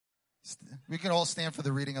We can all stand for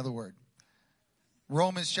the reading of the word.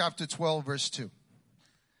 Romans chapter 12, verse 2.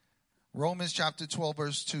 Romans chapter 12,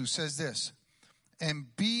 verse 2 says this. And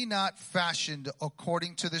be not fashioned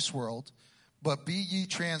according to this world, but be ye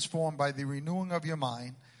transformed by the renewing of your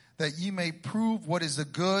mind, that ye may prove what is the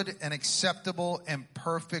good and acceptable and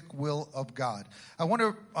perfect will of God. I want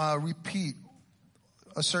to repeat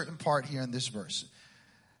a certain part here in this verse.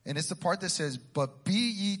 And it's the part that says, but be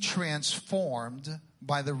ye transformed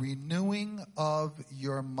by the renewing of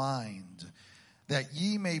your mind, that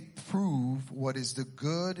ye may prove what is the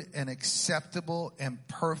good and acceptable and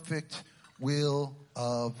perfect will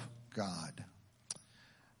of God.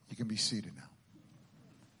 You can be seated now.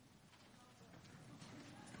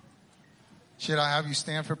 Should I have you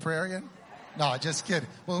stand for prayer again? No, just kidding.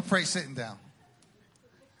 We'll pray sitting down.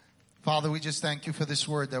 Father, we just thank you for this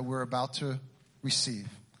word that we're about to receive.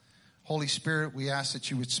 Holy Spirit, we ask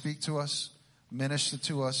that you would speak to us, minister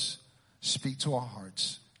to us, speak to our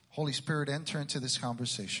hearts. Holy Spirit, enter into this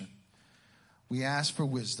conversation. We ask for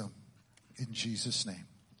wisdom in Jesus' name.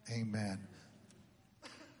 Amen.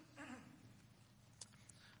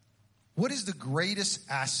 What is the greatest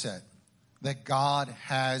asset that God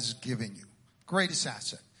has given you? Greatest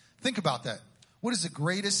asset. Think about that. What is the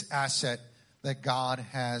greatest asset that God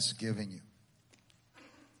has given you?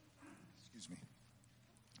 Excuse me.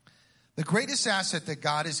 The greatest asset that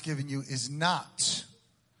God has given you is not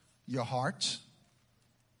your heart.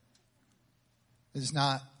 It is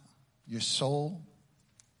not your soul.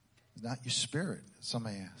 It's not your spirit, some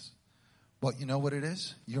may ask. But you know what it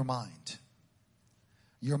is? Your mind.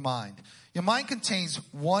 Your mind. Your mind contains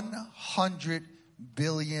 100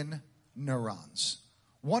 billion neurons.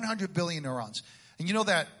 100 billion neurons. And you know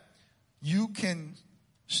that you can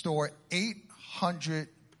store 800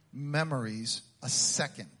 memories a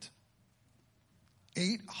second.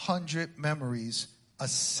 800 memories a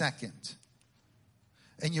second.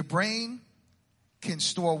 And your brain can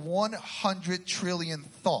store 100 trillion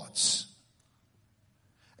thoughts.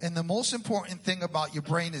 And the most important thing about your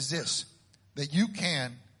brain is this, that you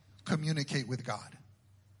can communicate with God.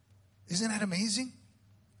 Isn't that amazing?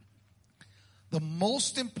 The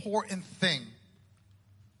most important thing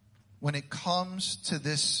when it comes to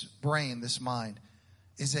this brain, this mind,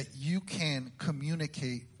 is that you can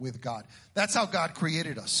communicate with God. That's how God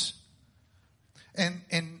created us.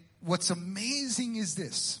 And what's amazing is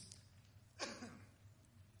this,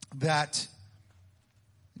 that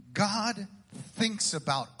God thinks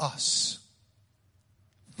about us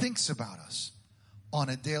on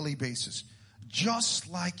a daily basis, just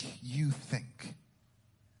like you think.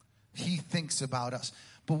 He thinks about us.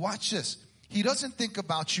 But watch this. He doesn't think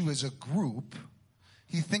about you as a group.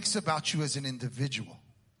 He thinks about you as an individual.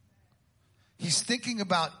 He's thinking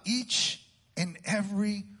about each and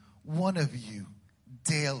every one of you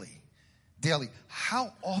daily. Daily.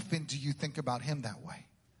 How often do you think about him that way?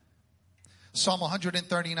 Psalm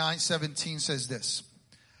 139:17 says this.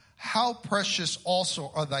 How precious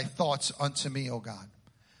also are thy thoughts unto me, O God.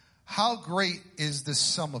 How great is the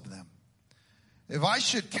sum of them. If I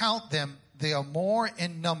should count them, they are more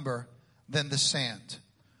in number than the sand.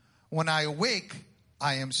 When I awake,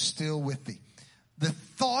 I am still with thee. The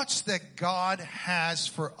thoughts that God has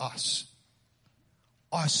for us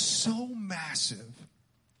are so massive.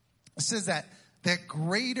 It says that they're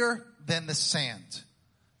greater than the sand.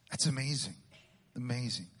 That's amazing.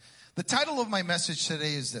 Amazing. The title of my message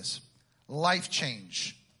today is this: Life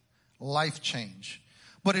Change. Life change.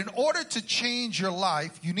 But in order to change your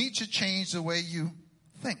life, you need to change the way you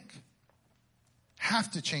think.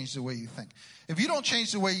 Have to change the way you think. If you don't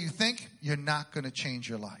change the way you think, you're not going to change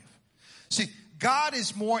your life. See, God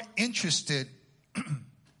is more interested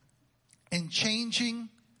in changing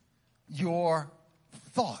your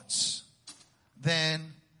thoughts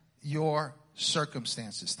than your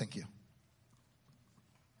circumstances. Thank you.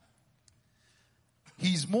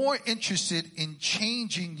 He's more interested in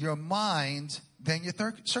changing your mind than your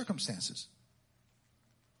circumstances.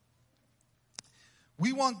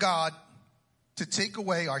 We want God to take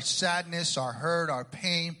away our sadness, our hurt, our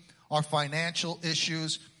pain, our financial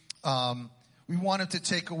issues. We want him to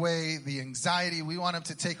take away the anxiety. We want him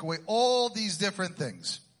to take away all these different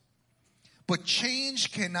things. But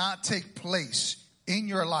change cannot take place in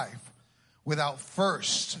your life without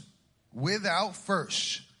first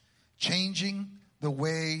changing the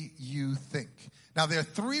way you think. Now, there are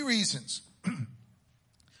 3 reasons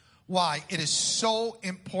why it is so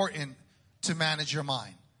important to manage your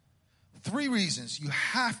mind. 3 reasons you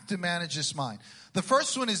have to manage this mind. The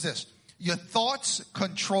first one is this: your thoughts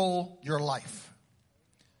control your life.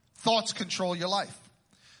 Thoughts control your life.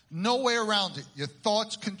 No way around it. Your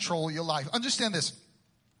thoughts control your life. Understand this.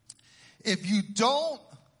 If you don't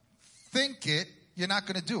think it, you're not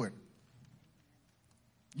going to do it.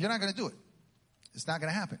 You're not going to do it. It's not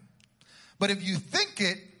going to happen. But if you think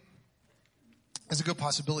it, there's a good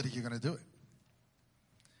possibility you're going to do it.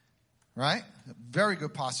 Right? A very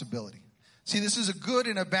good possibility. See, this is a good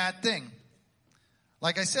and a bad thing.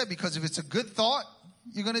 Like I said, because if it's a good thought,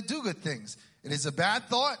 you're going to do good things. It is a bad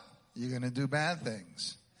thought, you're going to do bad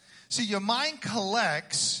things. See, your mind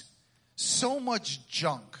collects so much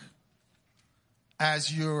junk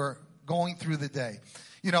as you're going through the day.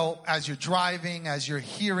 You know, as you're driving, as you're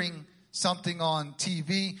hearing something on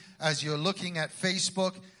TV, as you're looking at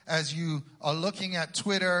Facebook, as you are looking at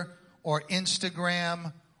Twitter or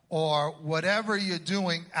Instagram or whatever you're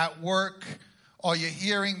doing at work, or you're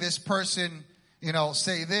hearing this person, you know,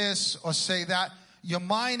 say this or say that. Your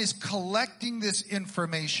mind is collecting this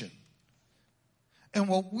information. And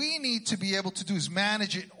what we need to be able to do is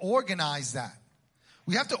manage it, organize that.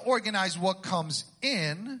 We have to organize what comes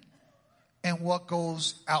in and what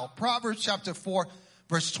goes out. Proverbs chapter 4,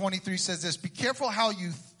 verse 23 says this: be careful how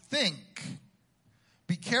you think.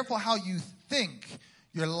 Be careful how you think.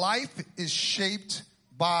 Your life is shaped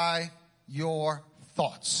by your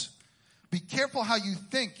thoughts. Be careful how you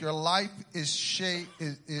think. Your life is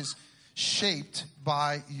shaped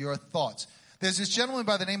by your thoughts. There's this gentleman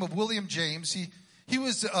by the name of William James. He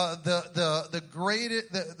was the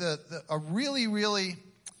greatest, a really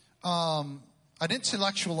an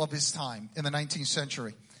intellectual of his time in the 19th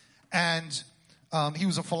century, and he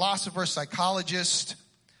was a philosopher, psychologist.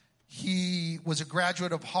 He was a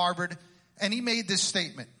graduate of Harvard, and he made this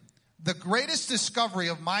statement: the greatest discovery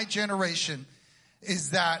of my generation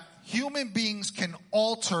is that human beings can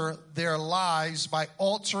alter their lives by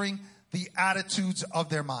altering the attitudes of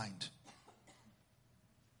their mind.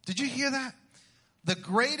 Did you hear that? The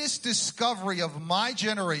greatest discovery of my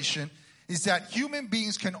generation is that human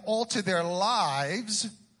beings can alter their lives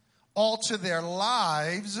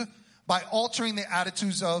by altering the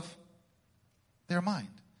attitudes of their mind.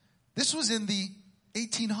 This was in the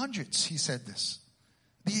 1800s, he said this.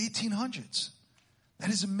 The 1800s.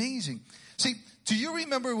 That is amazing. See, do you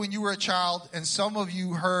remember when you were a child and some of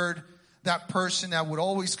you heard that person that would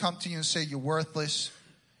always come to you and say, you're worthless,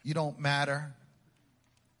 you don't matter,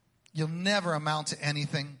 you'll never amount to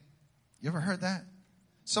anything? You ever heard that?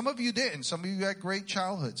 Some of you didn't. Some of you had great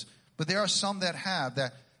childhoods. But there are some that have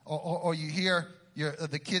that. Or you hear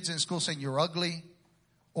the kids in school saying you're ugly,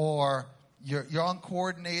 or you're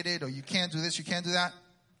uncoordinated, or you can't do this, you can't do that.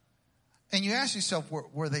 And you ask yourself,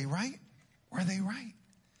 were they right? Were they right?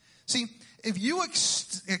 See, if you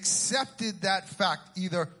accepted that fact,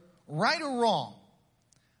 either right or wrong,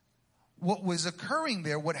 what was occurring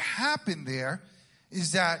there, what happened there,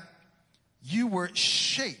 is that you were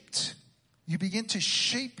shaped. You begin to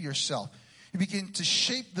shape yourself. You begin to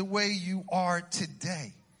shape the way you are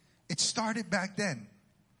today. It started back then.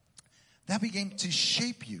 That began to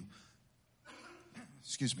shape you.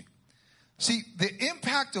 Excuse me. See, the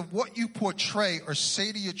impact of what you portray or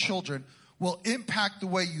say to your children will impact the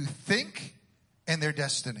way you think and their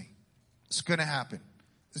destiny. It's going to happen.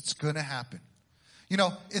 It's going to happen. You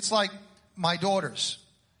know, it's like my daughters.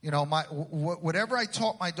 You know, whatever I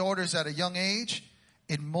taught my daughters at a young age,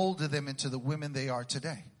 it molded them into the women they are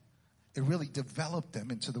today. It really developed them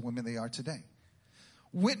into the women they are today.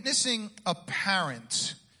 Witnessing a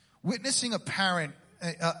parent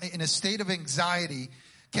in a state of anxiety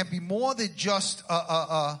can be more than just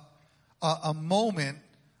a moment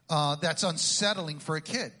that's unsettling for a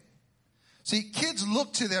kid. See, kids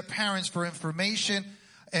look to their parents for information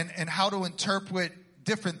and how to interpret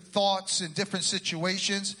different thoughts in different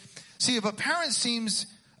situations. See, if a parent seems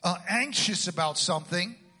anxious about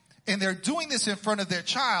something and they're doing this in front of their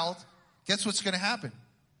child, guess what's going to happen?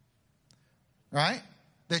 Right?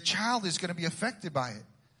 Their child is going to be affected by it.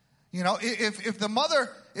 You know, if the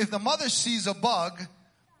mother sees a bug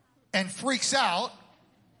and freaks out,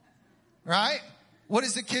 right? What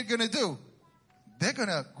is the kid going to do? They're going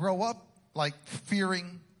to grow up like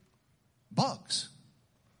fearing bugs.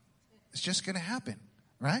 It's just going to happen,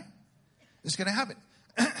 right? It's going to happen.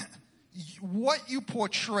 What you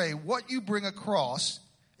portray, what you bring across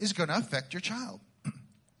is going to affect your child.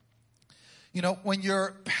 You know, when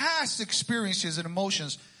your past experiences and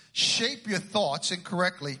emotions shape your thoughts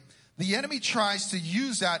incorrectly, the enemy tries to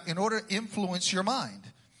use that in order to influence your mind.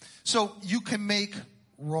 So you can make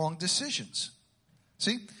wrong decisions.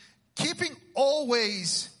 See? Keeping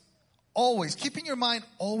your mind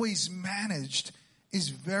always managed is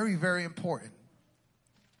very, very important.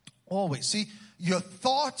 Always. See, your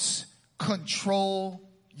thoughts control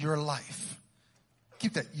your life.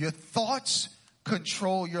 Keep that. Your thoughts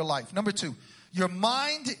control your life. Number 2, Your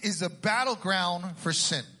mind is a battleground for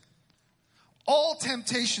sin. All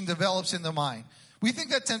temptation develops in the mind. We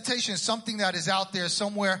think that temptation is something that is out there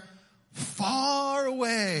somewhere far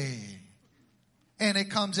away. And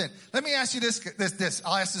it comes in. Let me ask you this.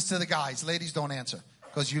 I'll ask this to the guys. Ladies, don't answer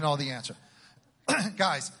because you know the answer.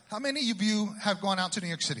 Guys, how many of you have gone out to New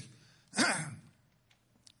York City?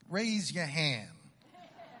 Raise your hand.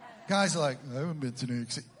 Guys are like, I haven't been to New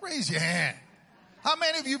York City. Raise your hand. How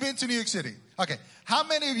many of you been to New York City? Okay. How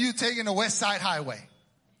many of you taken the West Side Highway?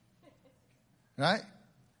 Right?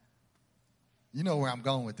 You know where I'm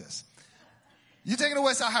going with this. You're taking the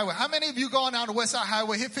West Side Highway. How many of you going down the West Side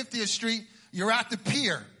Highway, hit 50th Street, you're at the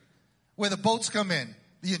pier where the boats come in,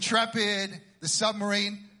 the Intrepid, the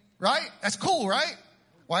submarine, right? That's cool, right?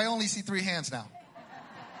 Well, I only see 3 hands now.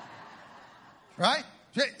 Right?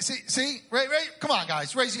 See? Right? Come on,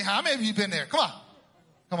 guys. Raise your hand. How many of you been there? Come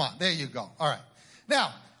on. There you go. All right.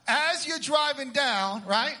 Now, as you're driving down,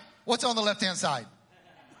 right? What's on the left-hand side?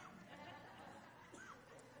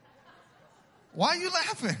 Why are you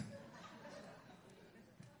laughing?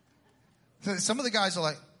 Some of the guys are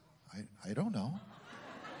like, I don't know.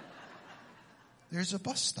 There's a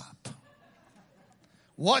bus stop.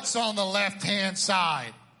 What's on the left-hand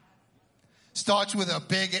side? Starts with a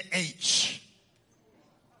big H.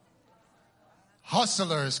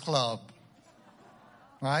 Hustlers Club.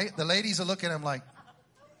 Right? The ladies are looking at him like.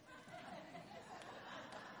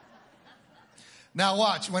 Now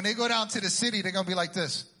watch. When they go down to the city, they're going to be like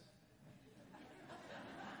this.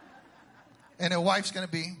 And their wife's going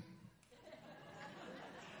to be.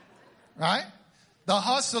 Right? The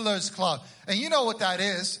Hustlers Club. And you know what that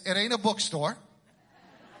is. It ain't a bookstore.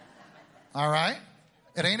 All right?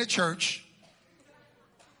 It ain't a church.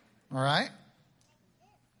 All right?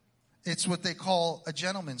 It's what they call a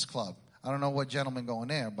gentleman's club. I don't know what gentlemen go in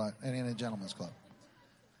there, but it ain't a gentleman's club.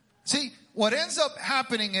 See, what ends up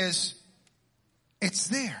happening is it's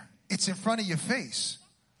there. It's in front of your face.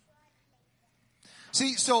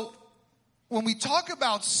 See, so when we talk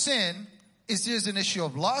about sin, there's an issue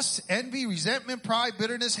of lust, envy, resentment, pride,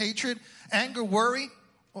 bitterness, hatred, anger, worry.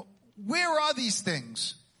 Where are these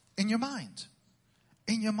things? In your mind.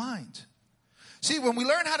 In your mind. See, when we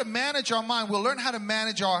learn how to manage our mind, we'll learn how to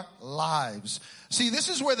manage our lives. See, this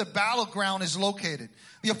is where the battleground is located.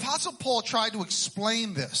 The Apostle Paul tried to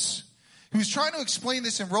explain this. He was trying to explain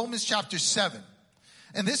this in Romans chapter 7.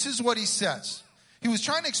 And this is what he says. He was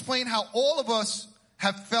trying to explain how all of us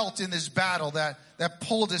have felt in this battle that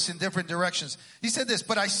pulled us in different directions. He said this,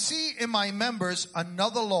 but I see in my members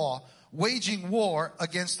another law, waging war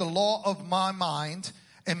against the law of my mind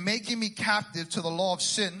and making me captive to the law of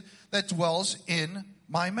sin that dwells in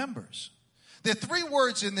my members. There are 3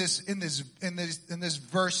 words in this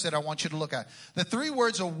verse that I want you to look at. The 3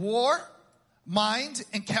 words are war, mind,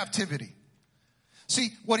 and captivity.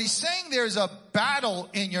 See, what he's saying there is a battle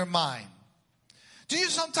in your mind. Do you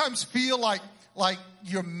sometimes feel like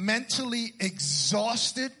you're mentally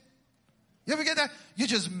exhausted? You ever get that? You're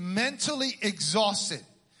just mentally exhausted.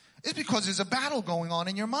 It's because there's a battle going on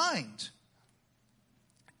in your mind.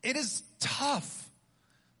 It is tough.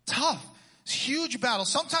 It's a huge battle.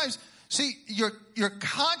 Sometimes, see, you're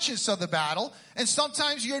conscious of the battle, and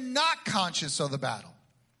sometimes you're not conscious of the battle.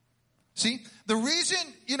 See, the reason,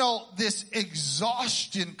 this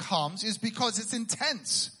exhaustion comes is because it's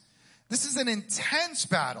intense. This is an intense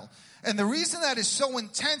battle. And the reason that is so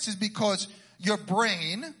intense is because your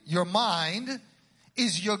brain, your mind,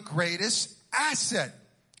 is your greatest asset.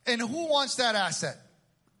 And who wants that asset?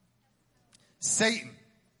 Satan.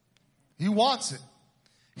 He wants it.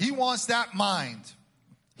 He wants that mind.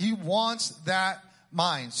 He wants that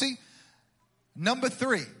mind. See, number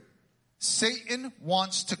 3, Satan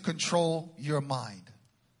wants to control your mind.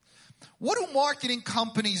 What do marketing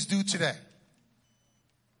companies do today?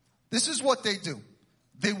 This is what they do.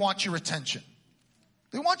 They want your attention.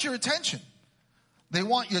 They want your attention. They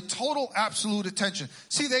want your total, absolute attention.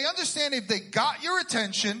 See, they understand if they got your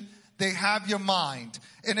attention, they have your mind.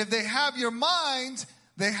 And if they have your mind,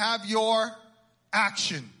 they have your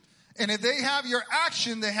action. And if they have your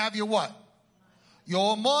action, they have your what?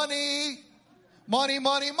 Your money. Money.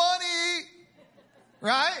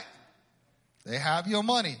 Right? They have your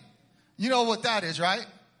money. You know what that is, right?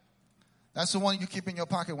 That's the one you keep in your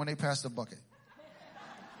pocket when they pass the bucket.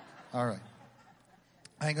 All right.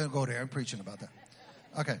 I ain't going to go there. I'm preaching about that.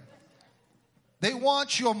 Okay. They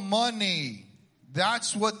want your money.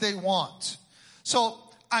 That's what they want. So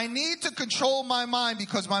I need to control my mind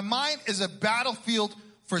because my mind is a battlefield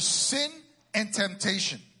for sin and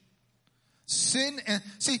temptation. Satan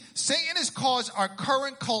has caused our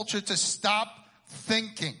current culture to stop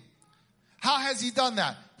thinking. How has he done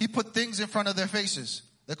that? He put things in front of their faces.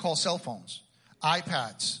 They're called cell phones,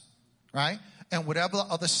 iPads, right? And whatever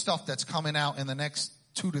other stuff that's coming out in the next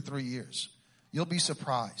 2 to 3 years. You'll be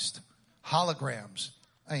surprised. Holograms.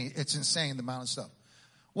 I mean, it's insane the amount of stuff.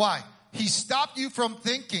 Why? He stopped you from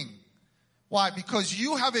thinking. Why? Because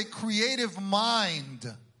you have a creative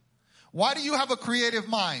mind. Why do you have a creative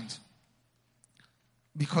mind?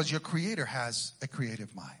 Because your Creator has a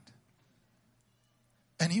creative mind.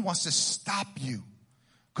 And He wants to stop you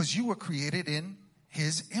because you were created in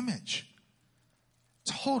His image.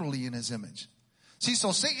 Totally in His image. See,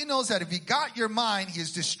 so Satan knows that if he got your mind, he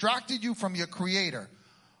has distracted you from your Creator.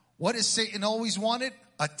 What has Satan always wanted?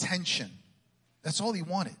 Attention. That's all he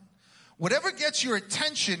wanted. Whatever gets your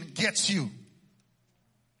attention gets you.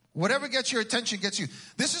 Whatever gets your attention gets you.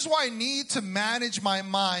 This is why I need to manage my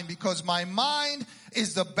mind, because my mind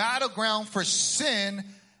is the battleground for sin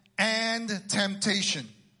and temptation.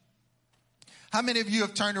 How many of you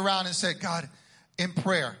have turned around and said, God, in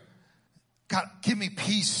prayer, God, give me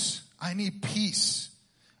peace. I need peace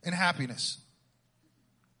and happiness.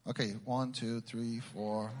 Okay, 1, 2, 3,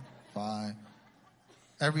 4, 5.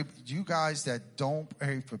 You guys that don't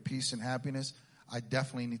pray for peace and happiness, I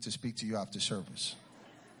definitely need to speak to you after service.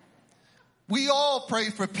 We all pray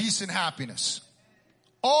for peace and happiness.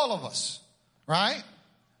 All of us, right?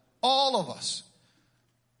 All of us.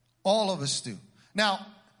 All of us do. Now,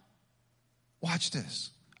 watch this.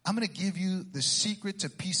 I'm going to give you the secret to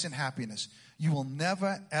peace and happiness. You will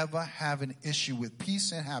never, ever have an issue with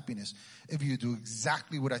peace and happiness if you do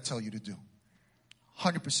exactly what I tell you to do.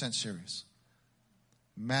 100% serious.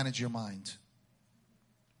 Manage your mind.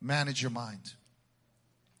 Manage your mind.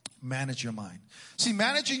 Manage your mind. See,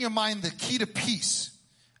 managing your mind, the key to peace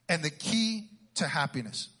and the key to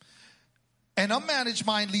happiness. An unmanaged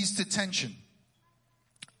mind leads to tension.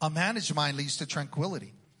 A managed mind leads to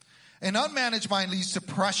tranquility. An unmanaged mind leads to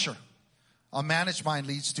pressure. A managed mind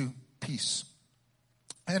leads to peace.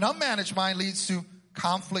 An unmanaged mind leads to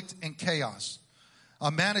conflict and chaos.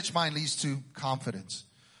 A managed mind leads to confidence.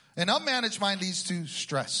 An unmanaged mind leads to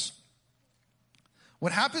stress.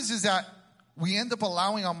 What happens is that we end up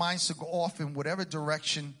allowing our minds to go off in whatever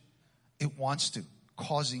direction it wants to,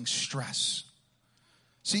 causing stress.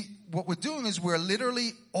 See, what we're doing is we're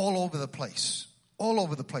literally all over the place,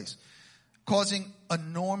 causing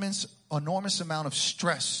enormous amount of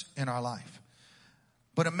stress in our life.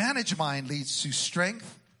 But a managed mind leads to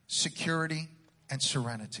strength, security, and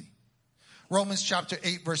serenity. Romans chapter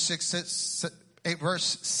 8, verse 6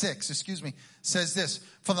 says this: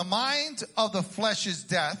 for the mind of the flesh is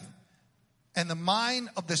death, and the mind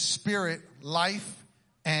of the Spirit, life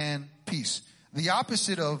and peace. The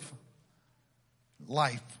opposite of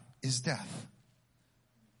life is death.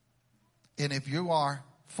 And if you are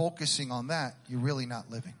focusing on that, you're really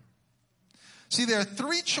not living. See, there are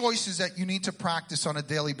 3 choices that you need to practice on a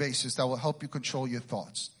daily basis that will help you control your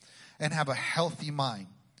thoughts and have a healthy mind.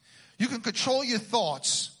 You can control your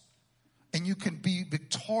thoughts and you can be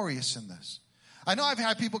victorious in this. I know I've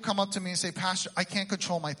had people come up to me and say, Pastor, I can't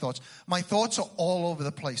control my thoughts. My thoughts are all over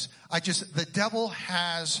the place. The devil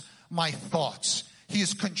has my thoughts. He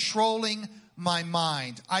is controlling my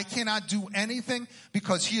mind. I cannot do anything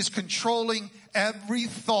because he is controlling every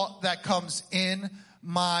thought that comes in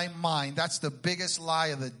my mind. That's the biggest lie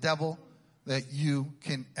of the devil that you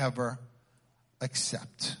can ever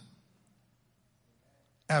accept.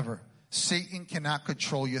 Ever. Satan cannot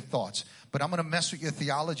control your thoughts. But I'm going to mess with your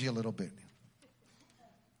theology a little bit.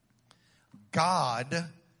 God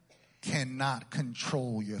cannot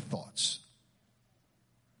control your thoughts.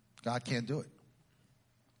 God can't do it.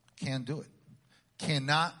 Can't do it.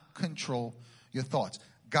 Cannot control your thoughts.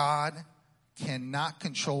 God cannot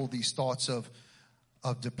control these thoughts of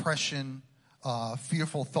depression,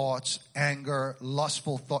 fearful thoughts, anger,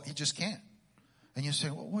 lustful thought. He just can't. And you say,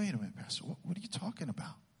 well, wait a minute, Pastor. What are you talking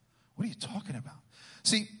about? What are you talking about?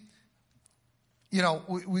 See,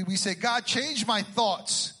 we say, God, change my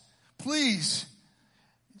thoughts. Please,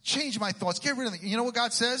 change my thoughts. Get rid of them. You know what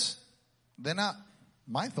God says? They're not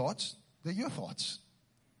my thoughts. They're your thoughts.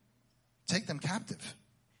 Take them captive.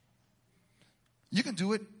 You can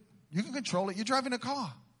do it. You can control it. You're driving a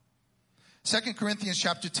car. 2 Corinthians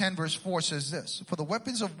chapter 10, verse 4 says this: for the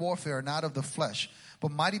weapons of warfare are not of the flesh, but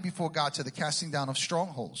mighty before God to the casting down of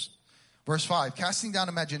strongholds. Verse 5, casting down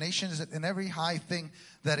imaginations and every high thing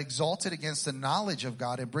that exalted against the knowledge of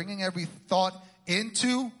God, and bringing every thought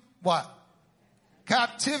into what?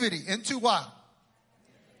 Captivity. Into what?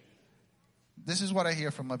 This is what I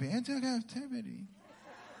hear from up here. Into captivity.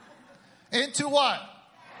 Into what?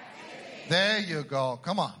 Captivity. There you go.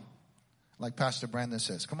 Come on. Like Pastor Brandon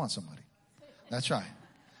says. Come on, somebody. That's right.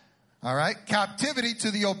 All right? Captivity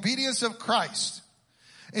to the obedience of Christ.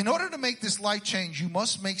 In order to make this life change, you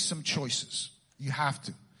must make some choices. You have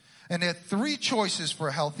to. And there are 3 choices for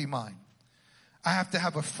a healthy mind. I have to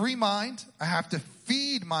have a free mind. I have to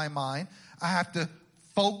feed my mind. I have to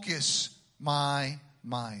focus my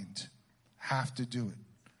mind. Have to do it.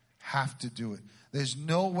 Have to do it. There's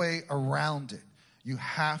no way around it. You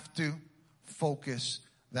have to focus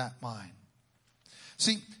that mind.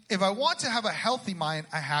 See, if I want to have a healthy mind,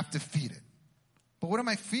 I have to feed it. But what am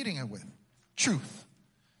I feeding it with? Truth.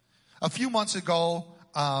 A few months ago,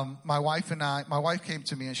 my wife came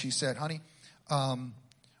to me and she said, honey,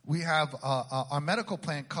 we have, our medical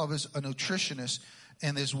plan covers a nutritionist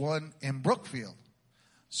and there's one in Brookfield.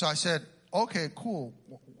 So I said, okay, cool.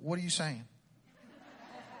 What are you saying?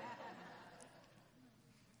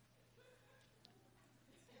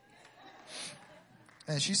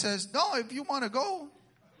 And she says, no, if you want to go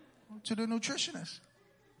to the nutritionist.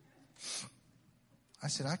 I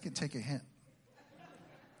said, I can take a hint.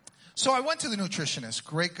 So I went to the nutritionist.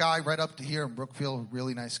 Great guy right up to here in Brookfield,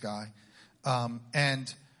 really nice guy.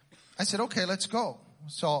 And I said, okay, let's go.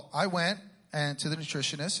 So I went to the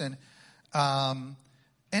nutritionist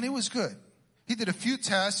and it was good. He did a few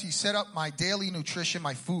tests. He set up my daily nutrition,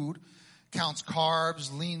 my food, counts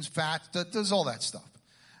carbs, leans fat, does all that stuff.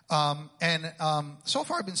 So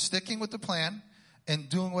far I've been sticking with the plan and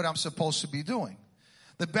doing what I'm supposed to be doing.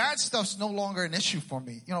 The bad stuff's no longer an issue for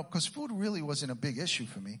me, because food really wasn't a big issue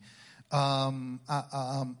for me.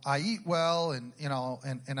 I eat well and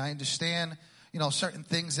I understand, certain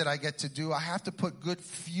things that I get to do. I have to put good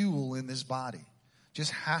fuel in this body.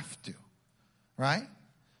 Just have to. Right?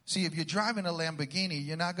 See, if you're driving a Lamborghini,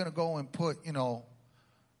 you're not going to go and put,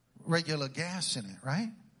 regular gas in it, right?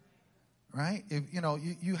 Right? If,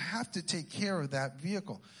 you have to take care of that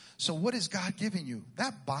vehicle. So what is God giving you?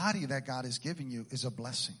 That body that God is giving you is a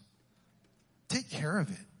blessing. Take care of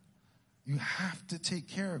it. You have to take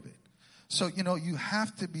care of it. So, you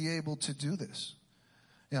have to be able to do this.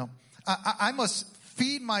 I must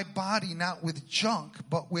feed my body not with junk,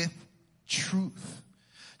 but with truth.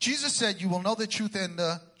 Jesus said, you will know the truth and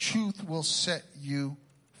the truth will set you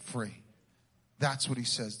free. That's what he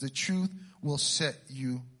says. The truth will set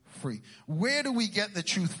you free. Where do we get the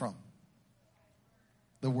truth from?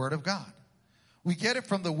 The Word of God. We get it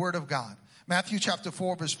from the Word of God. Matthew chapter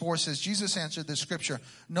 4 verse 4 says, Jesus answered the scripture,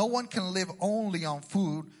 no one can live only on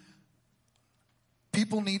food.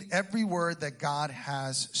 People need every word that God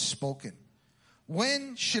has spoken.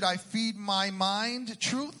 When should I feed my mind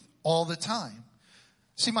truth? All the time.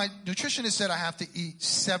 See, my nutritionist said I have to eat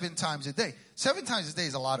 7 times a day. 7 times a day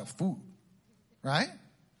is a lot of food, right?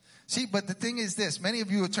 See, but the thing is this. Many of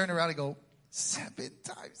you will turn around and go, 7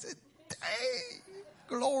 times a day?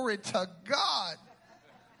 Glory to God.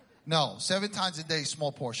 No, 7 times a day,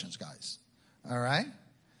 small portions, guys. All right?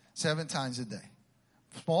 7 times a day.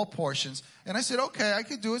 Small portions. And I said, okay, I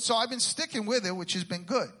could do it. So I've been sticking with it, which has been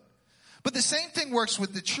good. But the same thing works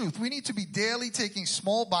with the truth. We need to be daily taking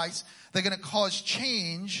small bites that are going to cause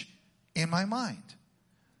change in my mind.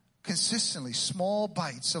 Consistently, small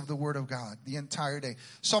bites of the Word of God the entire day.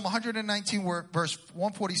 Psalm 119 verse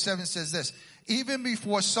 147 says this, even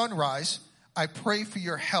before sunrise, I pray for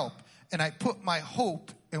your help and I put my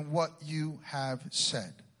hope in what you have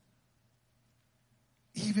said.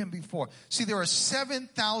 Even before. See, there are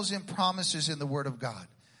 7,000 promises in the Word of God.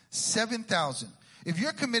 7,000. If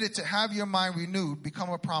you're committed to have your mind renewed, become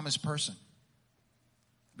a promised person.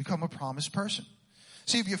 Become a promised person.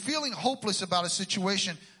 See, if you're feeling hopeless about a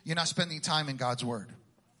situation, you're not spending time in God's Word.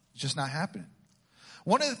 It's just not happening.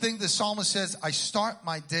 One of the things the psalmist says, I start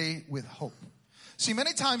my day with hope. See,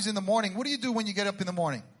 many times in the morning, what do you do when you get up in the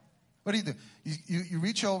morning? What do? You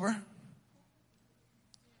reach over,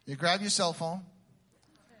 you grab your cell phone,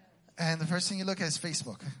 and the first thing you look at is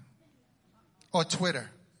Facebook or Twitter.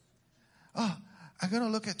 Oh, I'm going to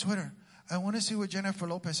look at Twitter. I want to see what Jennifer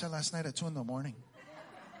Lopez said last night at 2 a.m.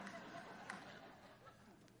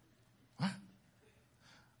 What?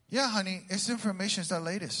 Yeah, honey, it's information. It's the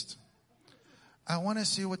latest. I want to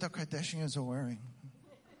see what the Kardashians are wearing.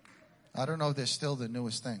 I don't know if they're still the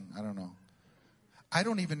newest thing. I don't know. I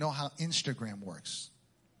don't even know how Instagram works.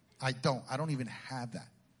 I don't even have that.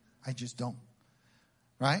 I just don't.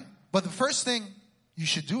 Right? But the first thing you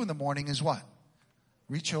should do in the morning is what?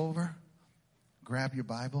 Reach over, grab your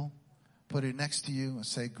Bible, put it next to you and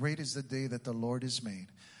say, great is the day that the Lord has made.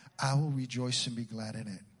 I will rejoice and be glad in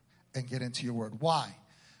it. And get into your Word. Why?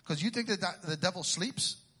 Because you think that the devil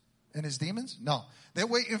sleeps and his demons? No. They're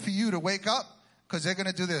waiting for you to wake up because they're going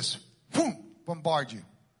to do this. Boom, bombard you.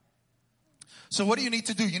 So what do you need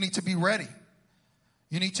to do? You need to be ready.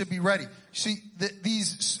 You need to be ready. See,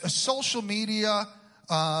 these social media,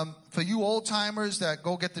 for you old timers that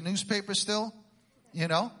go get the newspaper still, you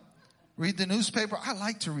know, read the newspaper. I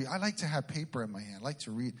like to read. I like to have paper in my hand. I like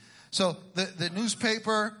to read. So the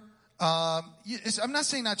newspaper, I'm not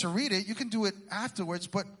saying not to read it. You can do it afterwards,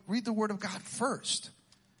 but read the Word of God first.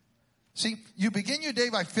 See, you begin your day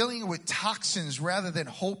by filling it with toxins rather than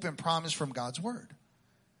hope and promise from God's Word.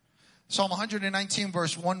 Psalm 119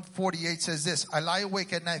 verse 148 says this, I lie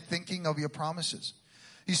awake at night thinking of your promises.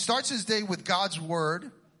 He starts his day with God's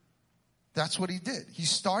Word. That's what he did. He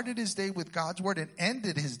started his day with God's Word and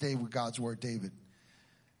ended his day with God's Word, David.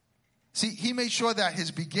 See, he made sure that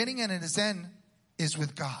his beginning and his end is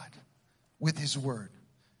with God, with his Word.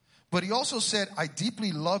 But he also said, I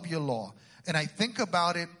deeply love your law, and I think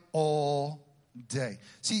about it all day.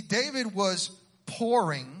 See, David was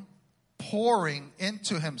pouring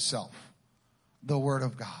into himself the Word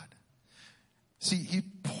of God. See, he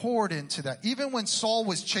poured into that. Even when Saul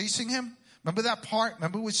was chasing him, remember that part?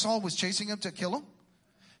 Remember when Saul was chasing him to kill him?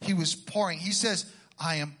 He was pouring. He says,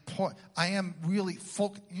 I am really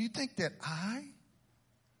focused. You think that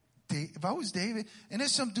if I was David, and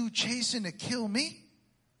there's some dude chasing to kill me,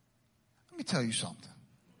 let me tell you something.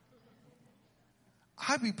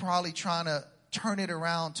 I'd be probably trying to turn it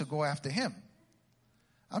around to go after him.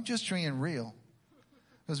 I'm just being real.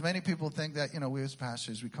 Because many people think that, we as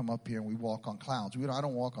pastors, we come up here and we walk on clouds. I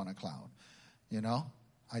don't walk on a cloud.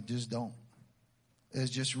 I just don't. It's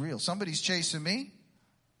just real. Somebody's chasing me.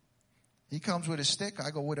 He comes with a stick. I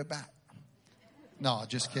go with a bat. No,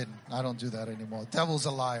 just kidding. I don't do that anymore. Devil's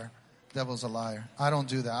a liar. Devil's a liar. I don't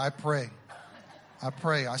do that. I pray.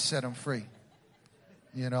 I set him free.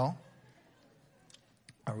 I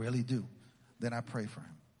really do. Then I pray for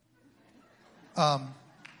him.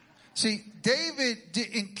 See, David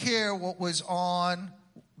didn't care what was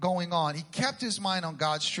going on. He kept his mind on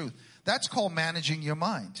God's truth. That's called managing your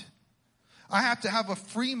mind. I have to have a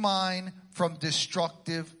free mind from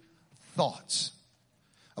destructive thoughts.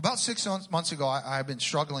 About 6 months ago, I've been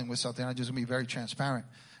struggling with something. I'm just going to be very transparent.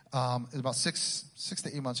 It was about six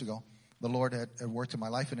to 8 months ago. The Lord had worked in my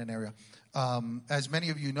life in an area. As many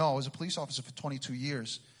of you know, I was a police officer for 22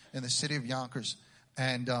 years in the city of Yonkers.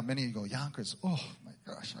 And many of you go, Yonkers, oh my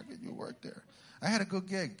gosh, how could you work there? I had a good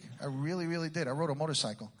gig. I really, really did. I rode a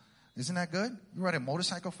motorcycle. Isn't that good? You ride a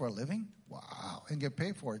motorcycle for a living? Wow. And get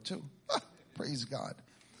paid for it too. Praise God.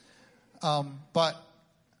 But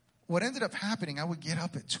what ended up happening, I would get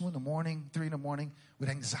up at 2 in the morning, 3 in the morning with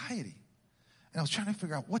anxiety. And I was trying to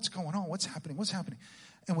figure out what's going on, what's happening.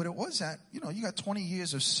 And what it was that, you got 20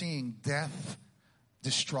 years of seeing death,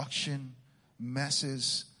 destruction,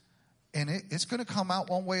 messes, and it's going to come out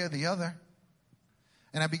one way or the other.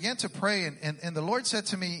 And I began to pray, and the Lord said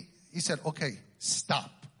to me, he said, okay,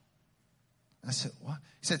 stop. I said, what?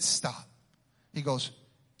 He said, stop. He goes,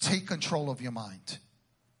 take control of your mind.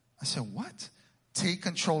 I said, what? Take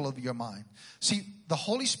control of your mind. See, the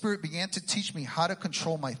Holy Spirit began to teach me how to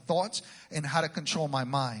control my thoughts and how to control my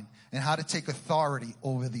mind and how to take authority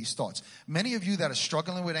over these thoughts. Many of you that are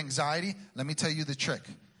struggling with anxiety, let me tell you the trick,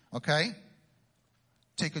 okay?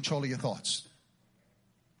 Take control of your thoughts.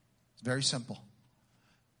 It's very simple.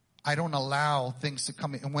 I don't allow things to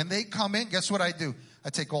come in. And when they come in, guess what I do? I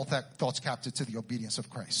take all thoughts captive to the obedience of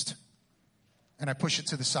Christ. And I push it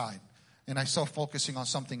to the side. And I start focusing on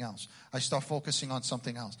something else. I focus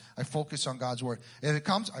on God's Word. If it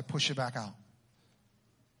comes, I push it back out.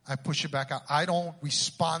 I don't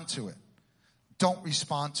respond to it. Don't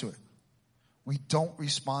respond to it. We don't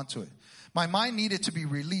respond to it. My mind needed to be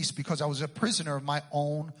released because I was a prisoner of my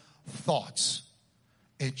own thoughts.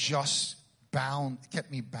 It just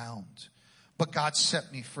kept me bound. But God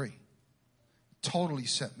set me free. Totally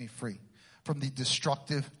set me free from the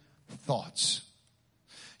destructive thoughts.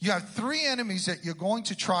 You have 3 enemies that you're going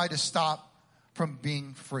to try to stop from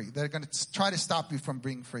being free. They're going to try to stop you from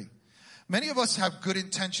being free. Many of us have good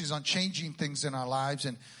intentions on changing things in our lives.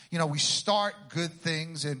 And, we start good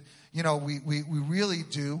things and, we really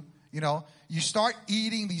do. You start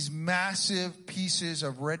eating these massive pieces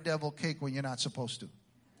of Red Devil cake when you're not supposed to.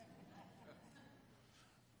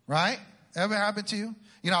 Right? Ever happened to you?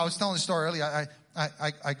 I was telling the story earlier.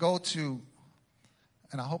 I go to,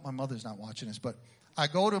 and I hope my mother's not watching this, but I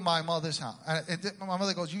go to my mother's house. And my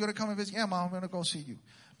mother goes, you going to come and visit? Yeah, Mom, I'm going to go see you.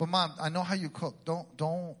 But Mom, I know how you cook.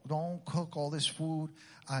 Don't cook all this food.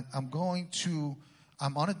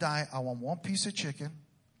 I'm on a diet. I want 1 piece of chicken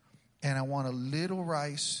and I want a little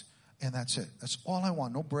rice and that's it. That's all I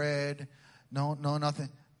want. No bread. No, nothing.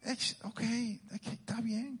 It's okay. Está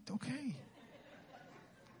bien. Okay.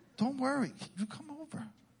 Don't worry. You come over.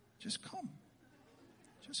 Just come.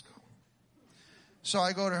 So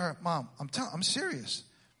I go to her, Mom, I'm serious.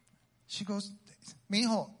 She goes,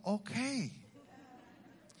 Mijo, okay.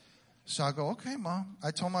 So I go, okay, Mom.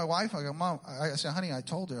 I told my wife, I go, Mom, I said, honey, I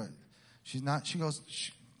told her. She's not, she goes,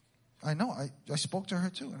 I know, I spoke to her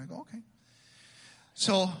too. And I go, okay.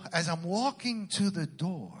 So as I'm walking to the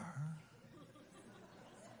door,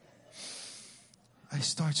 I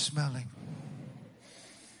start smelling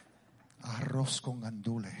arroz con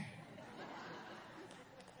gandule.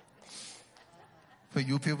 For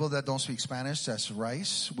you people that don't speak Spanish, that's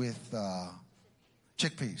rice with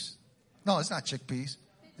chickpeas. No, it's not chickpeas.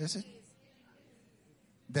 Is it?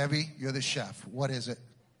 Debbie, you're the chef. What is it?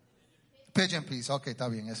 Pigeon peas. Okay, está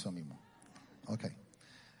bien, eso mismo. Okay.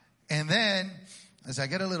 And then, as I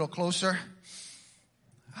get a little closer,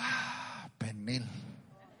 pernil.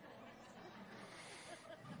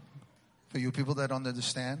 For you people that don't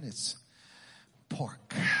understand, it's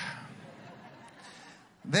pork.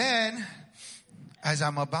 Then, as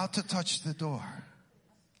I'm about to touch the door,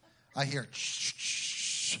 I hear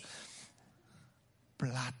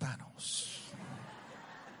plátanos.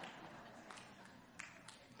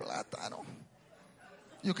 Plátano.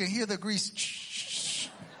 You can hear the grease.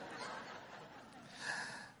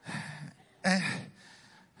 And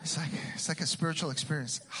it's like a spiritual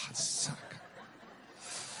experience.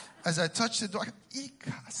 As I touch the door,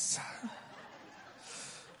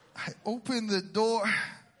 I open the door,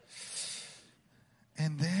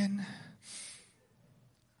 and then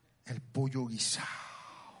el pollo guisado.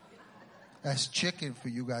 That's chicken for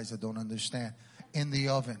you guys that don't understand. In the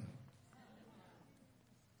oven.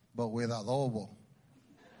 But with adobo.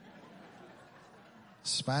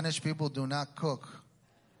 Spanish people do not cook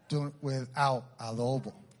without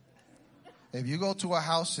adobo. If you go to a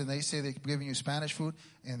house and they say they're giving you Spanish food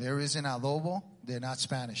and there isn't adobo, they're not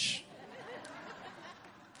Spanish.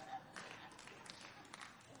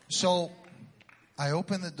 So I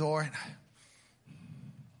open the door and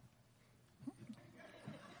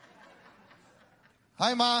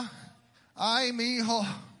hi, Ma. Ay, mi hijo.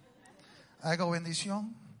 I go, bendición.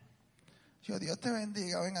 Yo, Dios te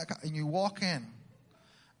bendiga. Ven acá. And you walk in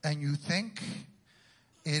and you think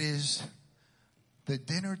it is the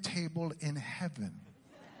dinner table in heaven.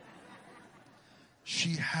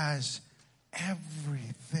 She has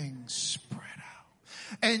everything spread out.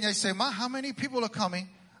 And I say, Ma, how many people are coming?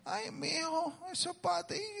 Ay, mi hijo, eso para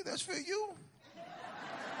ti. That's for you.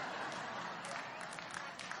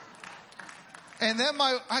 And then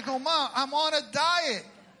I go, Ma, I'm on a diet.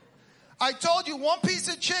 I told you 1 piece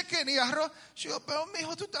of chicken y arroz. She goes, pero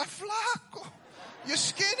mijo, tú estás flaco. You're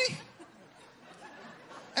skinny.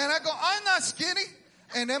 And I go, I'm not skinny.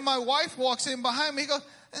 And then my wife walks in behind me. He goes,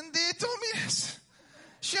 and they told me this.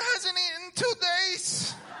 She hasn't eaten 2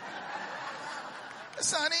 days.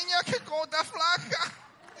 Esa niña que como está flaca.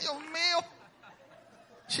 Dios mío.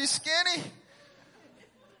 She's skinny.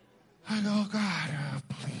 I go, God,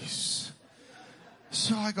 please.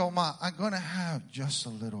 So I go, Ma, I'm going to have just a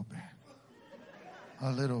little bit.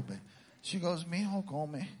 A little bit. She goes, mijo,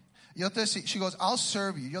 come. She goes, I'll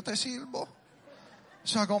serve you. Yo te sirvo.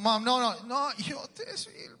 So I go, Mom, no, yo te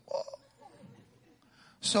sirvo.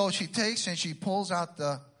 So she takes and she pulls out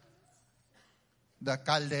the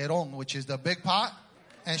calderón, which is the big pot,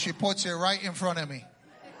 and she puts it right in front of me.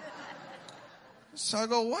 So I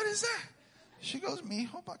go, what is that? She goes,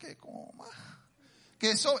 mijo, pa que coma.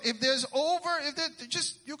 Okay, so if there's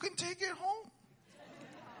you can take it home.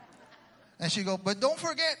 And she goes, but don't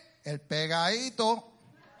forget, el pegadito.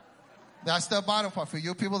 That's the bottom part for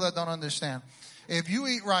you people that don't understand. If you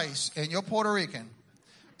eat rice and you're Puerto Rican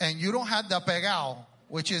and you don't have the pegao,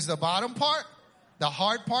 which is the bottom part, the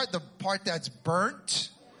hard part, the part that's burnt,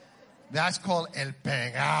 that's called el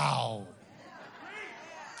pegao.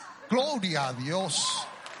 Gloria a Dios.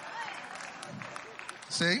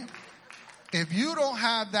 See? If you don't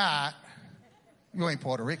have that, you ain't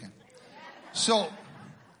Puerto Rican. So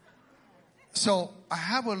I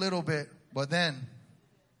have a little bit, but then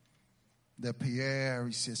the Pierre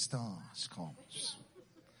resistance comes.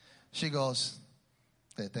 She goes,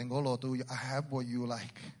 te tengo lo tuyo. I have what you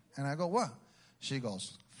like. And I go, what? She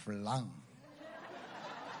goes, flan.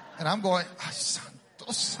 And I'm going, ay,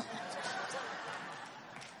 santo, santo.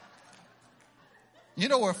 You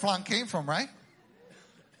know where flan came from, right?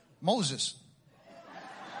 Moses.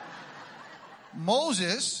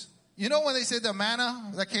 Moses, you know when they say the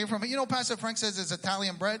manna that came from, you know Pastor Frank says it's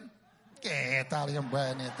Italian bread? Yeah, Italian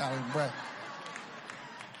bread.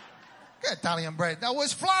 Italian bread. That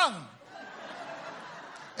was flan.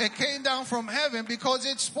 It came down from heaven because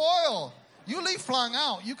it's spoiled. You leave flan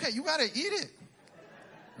out, you got to eat it.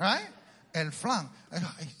 Right? El flan.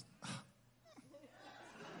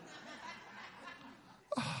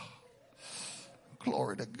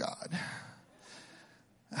 Glory to God.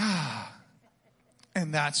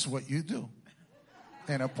 And that's what you do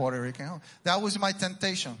in a Puerto Rican home. That was my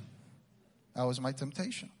temptation. That was my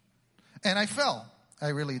temptation. And I fell. I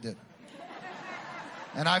really did.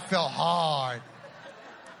 And I fell hard.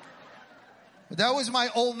 But that was my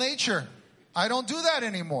old nature. I don't do that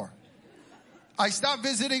anymore. I stopped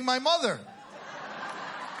visiting my mother.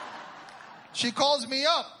 She calls me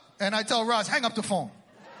up and I tell Roz, hang up the phone.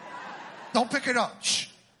 Don't pick it up. Shh,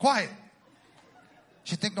 quiet.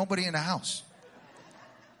 She think nobody in the house.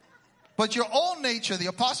 But your old nature, the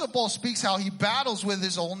Apostle Paul speaks how he battles with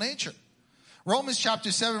his old nature. Romans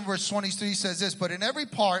chapter 7 verse 23 says this, but in every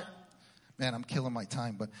part, man, I'm killing my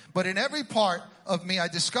time, but in every part of me, I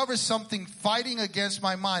discover something fighting against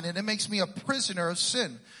my mind, and it makes me a prisoner of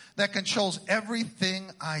sin that controls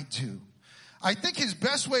everything I do. I think his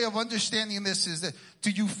best way of understanding this is that,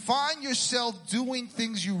 do you find yourself doing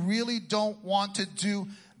things you really don't want to do?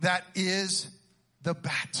 That is the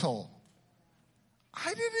battle.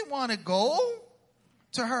 I didn't want to go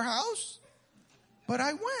to her house, but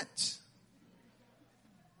I went.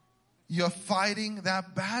 You're fighting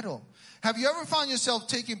that battle. Have you ever found yourself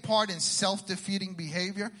taking part in self-defeating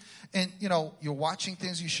behavior? And, you're watching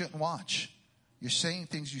things you shouldn't watch. You're saying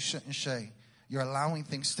things you shouldn't say. You're allowing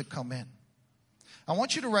things to come in. I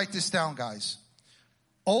want you to write this down, guys.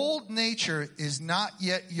 Old nature is not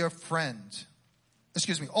yet your friend.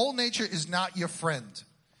 Old nature is not your friend.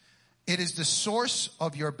 It is the source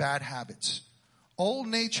of your bad habits. Old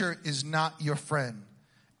nature is not your friend.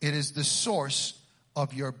 It is the source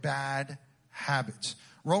of your bad habits.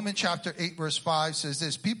 Romans chapter 8 verse 5 says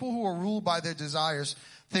this, people who are ruled by their desires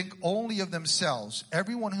think only of themselves.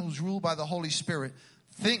 Everyone who's ruled by the Holy Spirit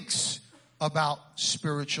thinks about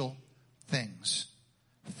spiritual things.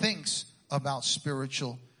 Thinks about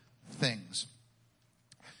spiritual things.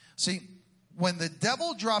 See, when the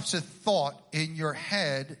devil drops a thought in your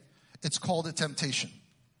head, it's called a temptation.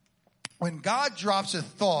 When God drops a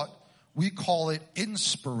thought, we call it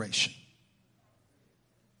inspiration.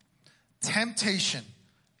 Temptation,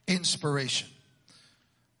 inspiration.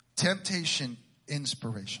 Temptation,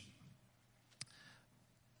 inspiration.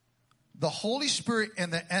 The Holy Spirit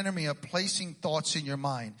and the enemy are placing thoughts in your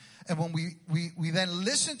mind. And when we then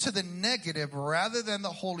listen to the negative rather than the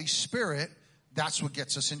Holy Spirit, that's what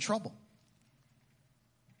gets us in trouble.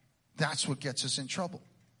 That's what gets us in trouble.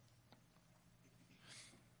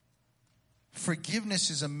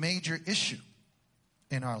 Forgiveness is a major issue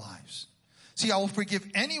in our lives. See, I will forgive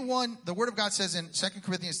anyone. The Word of God says in 2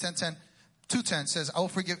 Corinthians 2:10 says, I will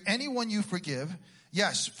forgive anyone you forgive.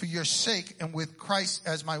 Yes, for your sake and with Christ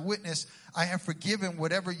as my witness, I have forgiven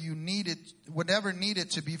whatever needed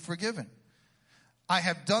to be forgiven. I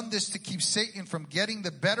have done this to keep Satan from getting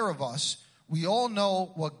the better of us. We all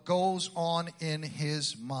know what goes on in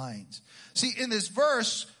his mind. See, in this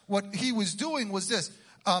verse, what he was doing was this.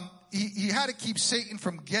 He had to keep Satan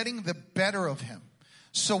from getting the better of him.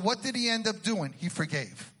 So what did he end up doing? He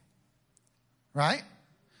forgave. Right?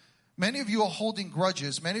 Many of you are holding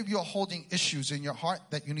grudges. Many of you are holding issues in your heart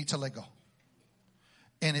that you need to let go.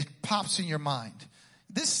 And it pops in your mind.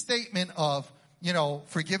 This statement of,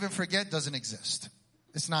 forgive and forget doesn't exist.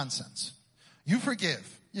 It's nonsense. You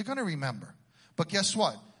forgive. You're going to remember. But guess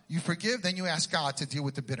what? You forgive, then you ask God to deal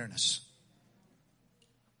with the bitterness.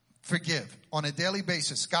 Forgive on a daily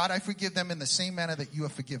basis. God, I forgive them in the same manner that you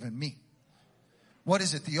have forgiven me. What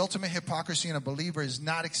is it? The ultimate hypocrisy in a believer is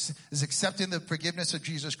accepting the forgiveness of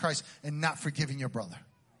Jesus Christ and not forgiving your brother.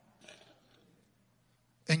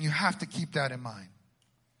 And you have to keep that in mind.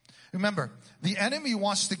 Remember, the enemy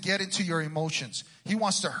wants to get into your emotions. He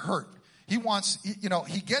wants to hurt. He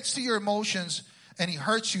gets to your emotions and he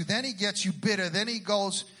hurts you. Then he gets you bitter. Then he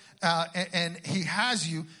goes and he has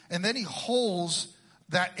you. And then he holds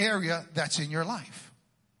that area that's in your life.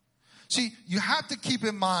 See, you have to keep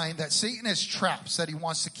in mind that Satan has traps that he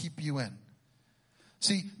wants to keep you in.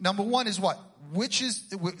 See, number one is what?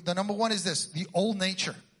 The number one is this, the old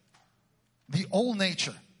nature. The old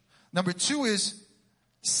nature. Number two is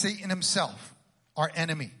Satan himself, our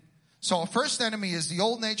enemy. So our first enemy is the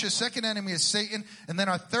old nature. Second enemy is Satan. And then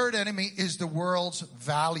our third enemy is the world's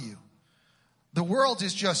value. The world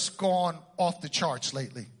has just gone off the charts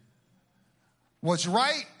lately. What's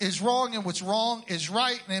right is wrong, and what's wrong is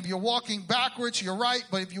right. And if you're walking backwards, you're right.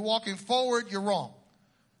 But if you're walking forward, you're wrong.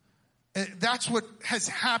 That's what has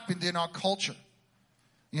happened in our culture.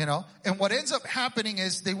 And what ends up happening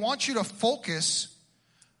is they want you to focus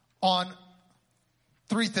on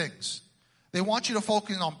three things. They want you to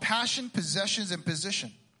focus on passion, possessions, and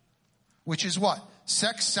position. Which is what?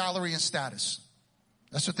 Sex, salary, and status.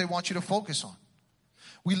 That's what they want you to focus on.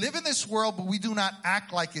 We live in this world, but we do not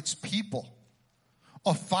act like its people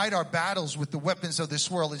or fight our battles with the weapons of this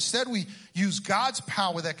world. Instead, we use God's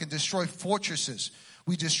power that can destroy fortresses.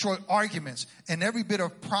 We destroy arguments and every bit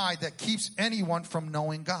of pride that keeps anyone from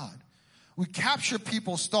knowing God. We capture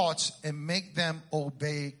people's thoughts and make them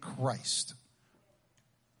obey Christ.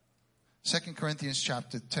 2 Corinthians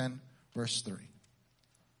chapter 10, verse 3.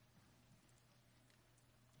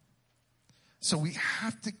 So we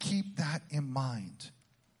have to keep that in mind.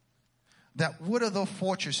 That what are the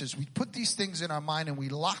fortresses? We put these things in our mind and we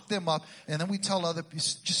lock them up, and then we tell other people,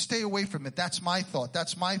 just stay away from it. That's my thought.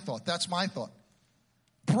 That's my thought. That's my thought.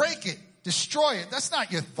 Break it. Destroy it. That's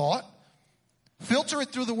not your thought. Filter it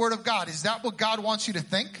through the Word of God. Is that what God wants you to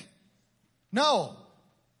think? No.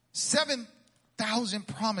 7,000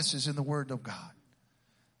 promises in the Word of God.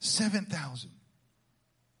 7,000.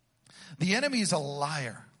 The enemy is a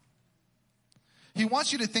liar. He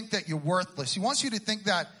wants you to think that you're worthless. He wants you to think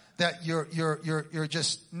that you're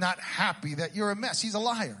just not happy, that you're a mess. He's a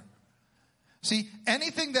liar. See,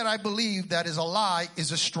 anything that I believe that is a lie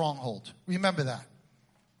is a stronghold. Remember that.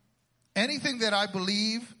 Anything that I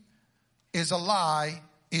believe is a lie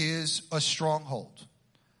is a stronghold.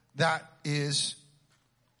 That is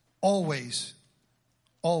always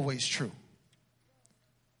true.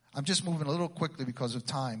 I'm just moving a little quickly because of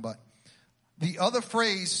time, but the other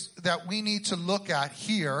phrase that we need to look at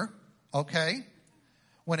here, okay,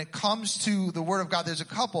 when it comes to the Word of God, there's a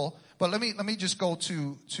couple, but let me just go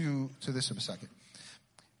to this in a second.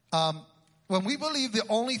 When we believe the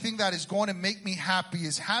only thing that is going to make me happy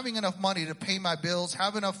is having enough money to pay my bills,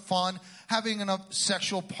 have enough fun, having enough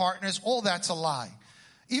sexual partners, all that's a lie.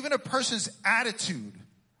 Even a person's attitude,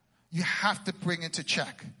 you have to bring into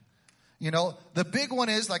check. You know, the big one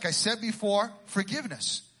is, like I said before,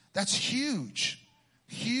 forgiveness. That's huge.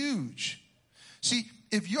 Huge. See,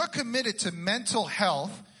 if you're committed to mental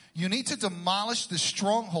health, you need to demolish the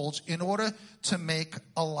strongholds in order to make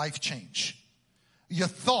a life change. Your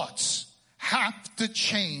thoughts have to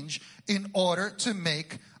change in order to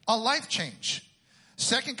make a life change.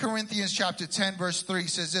 2 Corinthians chapter 10 verse 3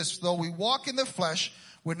 says this, though we walk in the flesh,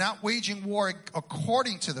 we're not waging war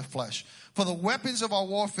according to the flesh. For the weapons of our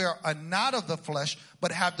warfare are not of the flesh,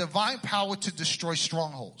 but have divine power to destroy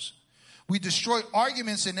strongholds. We destroy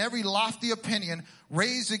arguments and every lofty opinion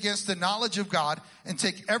raised against the knowledge of God and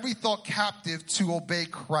take every thought captive to obey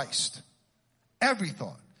Christ. Every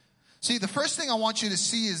thought. See, the first thing I want you to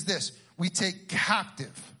see is this. We take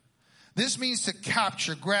captive. This means to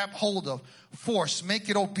capture, grab hold of, force, make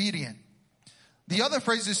it obedient. The other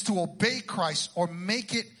phrase is to obey Christ or make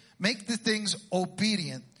the things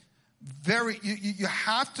obedient. You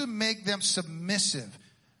have to make them submissive.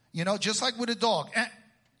 You know, just like with a dog.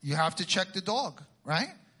 You have to check the dog, right?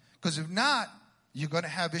 Because if not, you're going to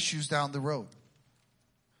have issues down the road.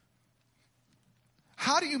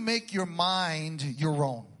 How do you make your mind your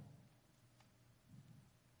own?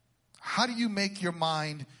 How do you make your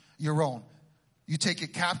mind your own? You take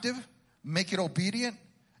it captive, make it obedient,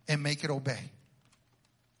 and make it obey.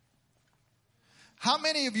 How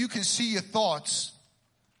many of you can see your thoughts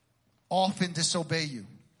often disobey you?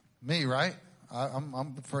 Me, right?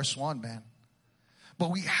 I'm the first one, man. But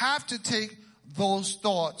we have to take those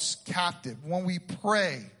thoughts captive. When we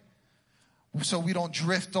pray, so we don't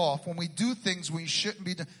drift off. When we do things we shouldn't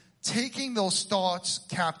be doing, taking those thoughts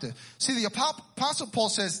captive. See, the Apostle Paul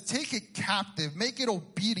says, take it captive, make it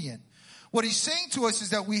obedient. What he's saying to us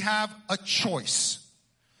is that we have a choice.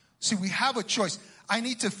 See, we have a choice. I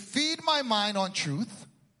need to feed my mind on truth.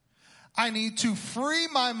 I need to free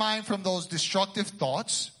my mind from those destructive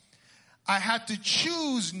thoughts. I have to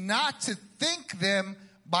choose not to think them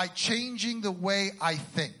by changing the way I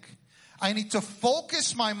think. I need to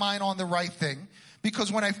focus my mind on the right thing,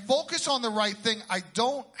 because when I focus on the right thing, I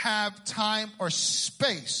don't have time or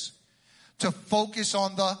space to focus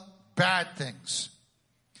on the bad things.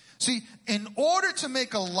 See, in order to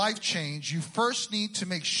make a life change, you first need to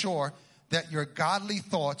make sure that your godly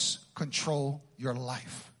thoughts control your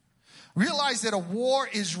life. Realize that a war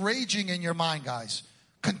is raging in your mind, guys.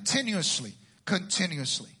 Continuously.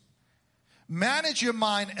 Manage your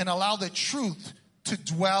mind and allow the truth to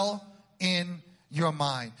dwell in your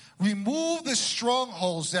mind. Remove the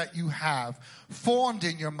strongholds that you have formed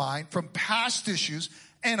in your mind from past issues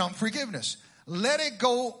and unforgiveness. Let it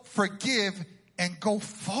go, forgive, and go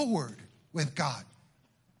forward with God.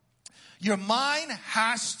 Your mind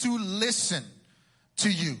has to listen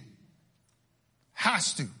to you.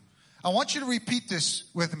 Has to. I want you to repeat this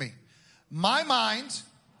with me. My mind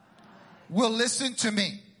will listen to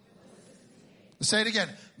me. Say it again.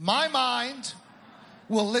 My mind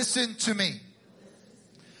will listen to me.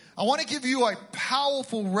 I want to give you a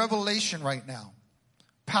powerful revelation right now.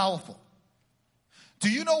 Powerful.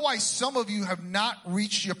 Do you know why some of you have not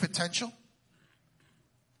reached your potential?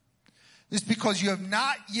 It's because you have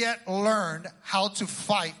not yet learned how to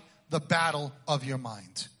fight the battle of your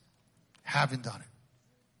mind. Haven't done it.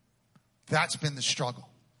 That's been the struggle.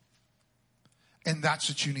 And that's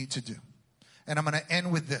what you need to do. And I'm going to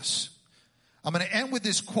end with this. I'm going to end with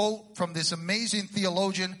this quote from this amazing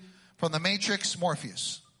theologian from the Matrix,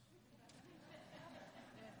 Morpheus.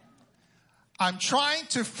 I'm trying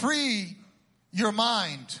to free your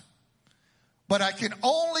mind, but I can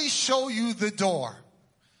only show you the door.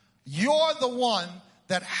 You're the one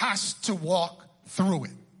that has to walk through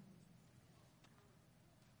it.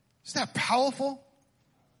 Isn't that powerful?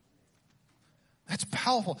 That's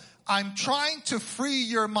powerful. I'm trying to free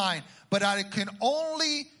your mind, but I can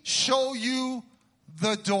only show you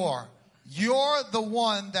the door. You're the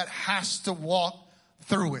one that has to walk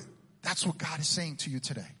through it. That's what God is saying to you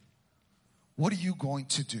today. What are you going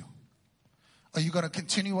to do? Are you going to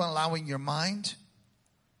continue allowing your mind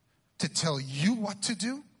to tell you what to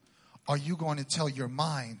do? Or are you going to tell your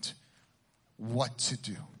mind what to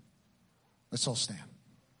do? Let's all stand.